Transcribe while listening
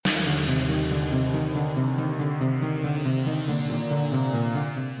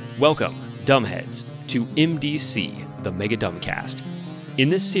Welcome, Dumbheads, to MDC, the Mega Dumbcast. In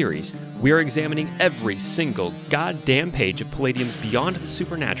this series, we are examining every single goddamn page of Palladium's Beyond the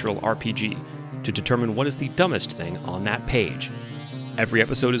Supernatural RPG to determine what is the dumbest thing on that page. Every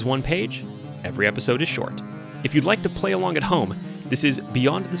episode is one page, every episode is short. If you'd like to play along at home, this is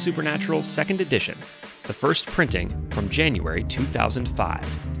Beyond the Supernatural 2nd Edition, the first printing from January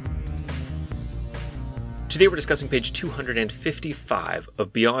 2005. Today we're discussing page 255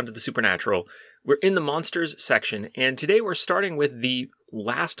 of Beyond the Supernatural. We're in the monsters section, and today we're starting with the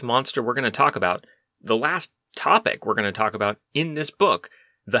last monster we're going to talk about, the last topic we're going to talk about in this book,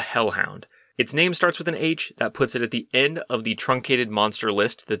 the Hellhound. Its name starts with an H, that puts it at the end of the truncated monster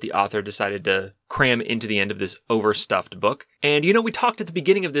list that the author decided to cram into the end of this overstuffed book. And we talked at the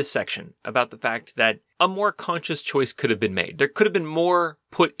beginning of this section about the fact that a more conscious choice could have been made. There could have been more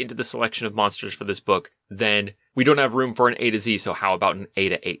put into the selection of monsters for this book than we don't have room for an A to Z, so how about an A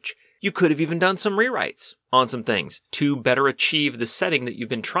to H? You could have even done some rewrites on some things to better achieve the setting that you've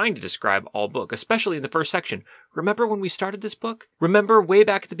been trying to describe all book, especially in the first section. Remember when we started this book? Remember way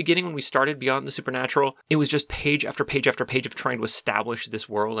back at the beginning when we started Beyond the Supernatural? It was just page after page after page of trying to establish this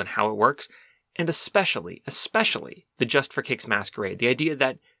world and how it works. And especially the Just for Kicks masquerade. The idea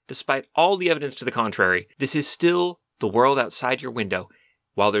that despite all the evidence to the contrary, this is still the world outside your window.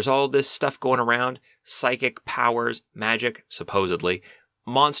 While there's all this stuff going around, psychic powers, magic, supposedly,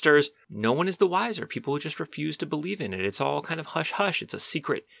 monsters, no one is the wiser. People just refuse to believe in it. It's all kind of hush-hush. It's a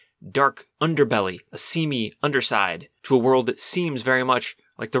secret, dark underbelly, a seamy underside to a world that seems very much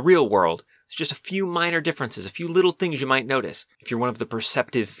like the real world. It's just a few minor differences, a few little things you might notice if you're one of the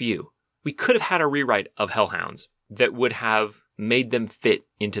perceptive few. We could have had a rewrite of Hellhounds that would have made them fit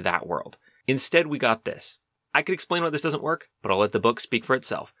into that world. Instead, we got this. I could explain why this doesn't work, but I'll let the book speak for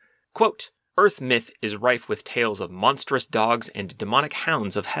itself. Quote, Earth myth is rife with tales of monstrous dogs and demonic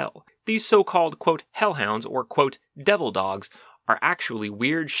hounds of hell. These so-called, quote, hellhounds or, quote, devil dogs are actually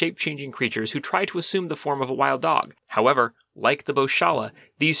weird shape-changing creatures who try to assume the form of a wild dog. However, like the Boshala,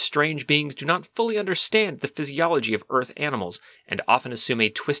 these strange beings do not fully understand the physiology of Earth animals and often assume a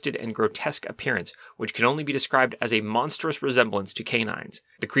twisted and grotesque appearance, which can only be described as a monstrous resemblance to canines.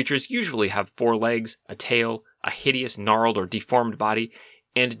 The creatures usually have 4 legs, a tail, a hideous gnarled or deformed body,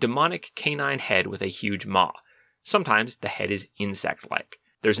 and demonic canine head with a huge maw. Sometimes the head is insect-like.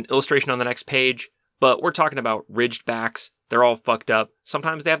 There's an illustration on the next page, but we're talking about ridged backs. They're all fucked up.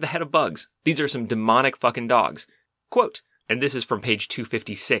 Sometimes they have the head of bugs. These are some demonic fucking dogs. Quote, and this is from page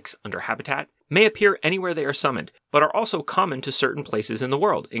 256 under Habitat, may appear anywhere they are summoned, but are also common to certain places in the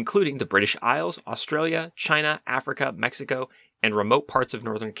world, including the British Isles, Australia, China, Africa, Mexico, and remote parts of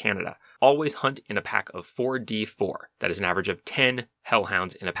northern Canada. Always hunt in a pack of 4D4. That is an average of 10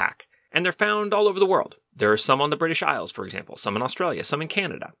 hellhounds in a pack. And they're found all over the world. There are some on the British Isles, for example, some in Australia, some in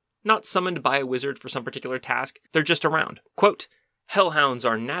Canada. Not summoned by a wizard for some particular task, they're just around. Quote, hellhounds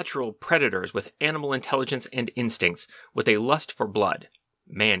are natural predators with animal intelligence and instincts, with a lust for blood.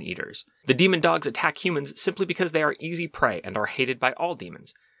 Man-eaters. The demon dogs attack humans simply because they are easy prey and are hated by all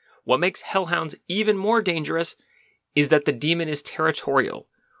demons. What makes hellhounds even more dangerous is that the demon is territorial,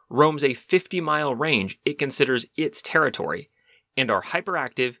 roams a 50-mile range it considers its territory, and are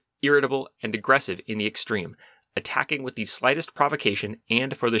hyperactive, irritable, and aggressive in the extreme, attacking with the slightest provocation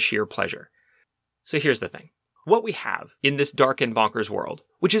and for the sheer pleasure. So here's the thing. What we have in this dark and bonkers world,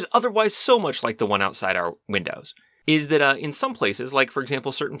 which is otherwise so much like the one outside our windows, is that in some places, like for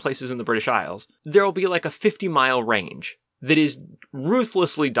example certain places in the British Isles, there will be like a 50-mile range that is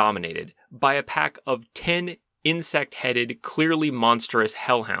ruthlessly dominated by a pack of 10 insect-headed, clearly monstrous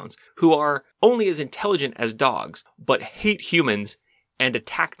hellhounds who are only as intelligent as dogs, but hate humans and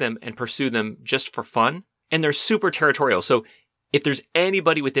attack them and pursue them just for fun. And they're super territorial. So if there's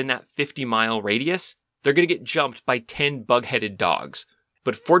anybody within that 50-mile radius, they're going to get jumped by 10 bug-headed dogs.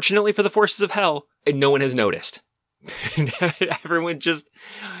 But fortunately for the forces of hell, no one has noticed. Everyone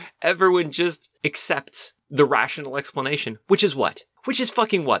just accepts the rational explanation, which is what? Which is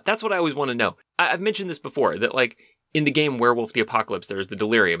fucking what? That's what I always want to know. I've mentioned this before, that like in the game Werewolf the Apocalypse, there's the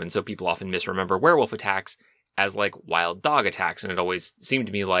delirium, and so people often misremember werewolf attacks as like wild dog attacks, and it always seemed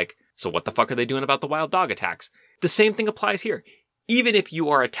to me like, so what the fuck are they doing about the wild dog attacks? The same thing applies here. Even if you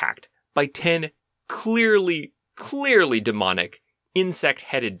are attacked by 10 clearly demonic,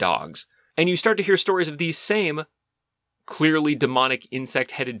 insect-headed dogs, and you start to hear stories of these same clearly demonic,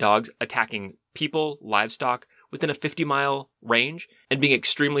 insect-headed dogs attacking people, livestock, within a 50-mile range, and being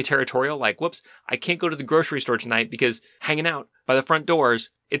extremely territorial, like, whoops, I can't go to the grocery store tonight because hanging out by the front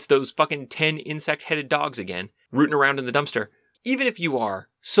doors, it's those fucking 10 insect-headed dogs again, rooting around in the dumpster. Even if you are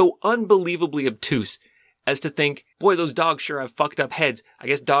so unbelievably obtuse as to think, boy, those dogs sure have fucked up heads. I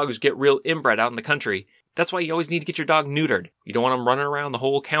guess dogs get real inbred out in the country. That's why you always need to get your dog neutered. You don't want them running around the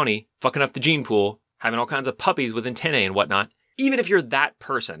whole county, fucking up the gene pool, having all kinds of puppies with antennae and whatnot. Even if you're that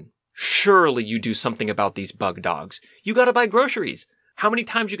person, surely you do something about these bug dogs. You gotta buy groceries. How many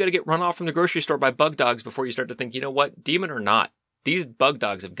times you gotta get run off from the grocery store by bug dogs before you start to think, you know what, demon or not, these bug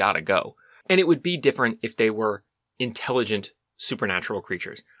dogs have gotta go. And it would be different if they were intelligent, supernatural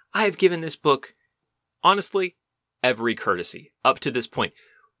creatures. I have given this book, honestly, every courtesy up to this point.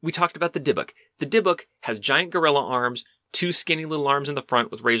 We talked about the Dybbuk. The Dybbuk has giant gorilla arms, 2 skinny little arms in the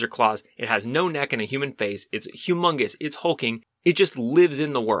front with razor claws. It has no neck and a human face. It's humongous. It's hulking. It just lives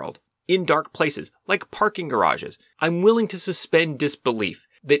in the world, in dark places, like parking garages. I'm willing to suspend disbelief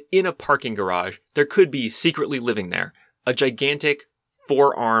that in a parking garage, there could be secretly living there a gigantic,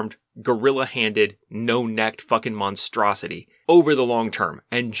 4-armed, gorilla-handed, no-necked fucking monstrosity over the long term.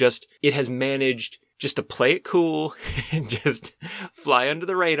 And just, it has managed just to play it cool and just fly under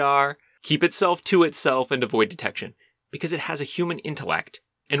the radar, keep itself to itself and avoid detection. Because it has a human intellect.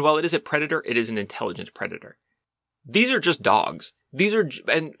 And while it is a predator, it is an intelligent predator. These are just dogs. These are,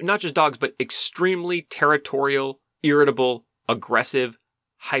 and not just dogs, but extremely territorial, irritable, aggressive,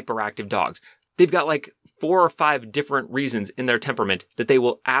 hyperactive dogs. They've got like 4 or 5 different reasons in their temperament that they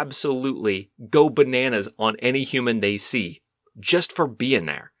will absolutely go bananas on any human they see just for being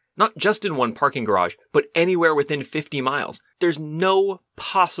there. Not just in one parking garage, but anywhere within 50 miles. There's no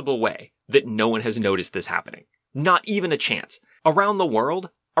possible way that no one has noticed this happening. Not even a chance. Around the world,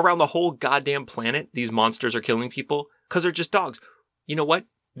 around the whole goddamn planet, these monsters are killing people because they're just dogs. You know what?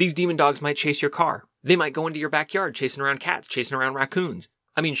 These demon dogs might chase your car. They might go into your backyard chasing around cats, chasing around raccoons.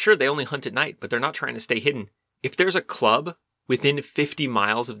 I mean, sure, they only hunt at night, but they're not trying to stay hidden. If there's a club within 50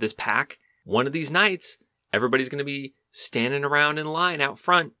 miles of this pack, one of these nights, everybody's going to be standing around in line out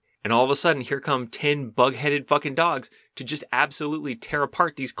front. And all of a sudden, here come 10 bug-headed fucking dogs to just absolutely tear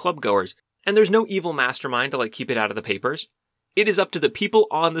apart these club goers. And there's no evil mastermind to keep it out of the papers. It is up to the people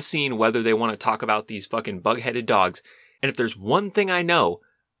on the scene whether they want to talk about these fucking bug-headed dogs. And if there's one thing I know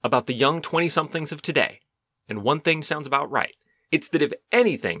about the young 20-somethings of today, and one thing sounds about right, it's that if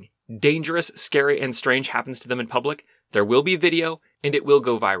anything dangerous, scary, and strange happens to them in public, there will be video and it will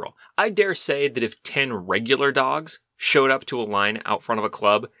go viral. I dare say that if 10 regular dogs showed up to a line out front of a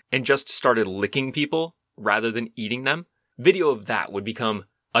club and just started licking people rather than eating them, video of that would become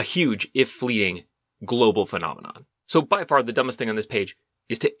a huge, if fleeting, global phenomenon. So by far the dumbest thing on this page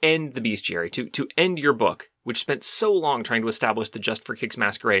is to end the bestiary, to end your book, which spent so long trying to establish the Just for Kicks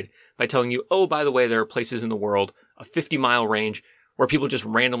masquerade by telling you, oh, by the way, there are places in the world, a 50-mile range, where people just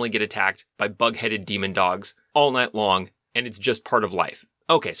randomly get attacked by bug-headed demon dogs all night long, and it's just part of life.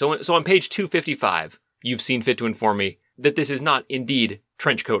 Okay, so on page 255, you've seen fit to inform me that this is not indeed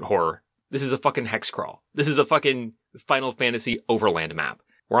trenchcoat horror. This is a fucking hex crawl. This is a fucking Final Fantasy Overland map,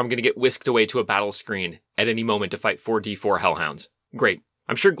 where I'm going to get whisked away to a battle screen at any moment to fight 4D4 hellhounds. Great.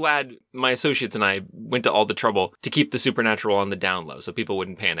 I'm sure glad my associates and I went to all the trouble to keep the supernatural on the down low so people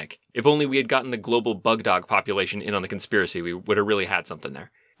wouldn't panic. If only we had gotten the global bug dog population in on the conspiracy, we would have really had something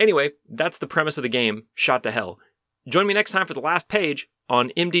there. Anyway, that's the premise of the game, shot to hell. Join me next time for the last page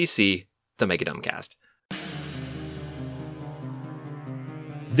on MDC, the Mega Dumbcast.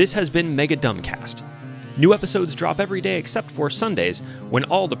 This has been Mega Dumbcast. New episodes drop every day except for Sundays, when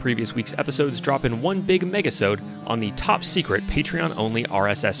all the previous week's episodes drop in one big megasode on the top-secret Patreon-only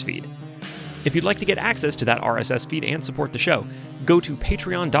RSS feed. If you'd like to get access to that RSS feed and support the show, go to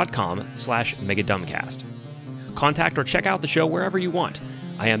patreon.com/megadumbcast. Contact or check out the show wherever you want.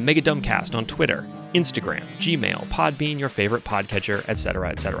 I am Mega Dumbcast on Twitter, Instagram, Gmail, Podbean, your favorite podcatcher, etc.,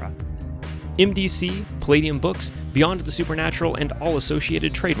 etc. MDC, Palladium Books, Beyond the Supernatural, and all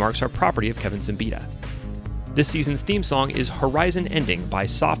associated trademarks are property of Kevin Simbita. This season's theme song is Horizon Ending by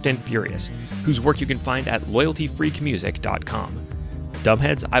Soft and Furious, whose work you can find at loyaltyfreakmusic.com.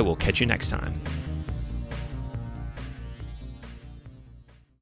 Dumbheads, I will catch you next time.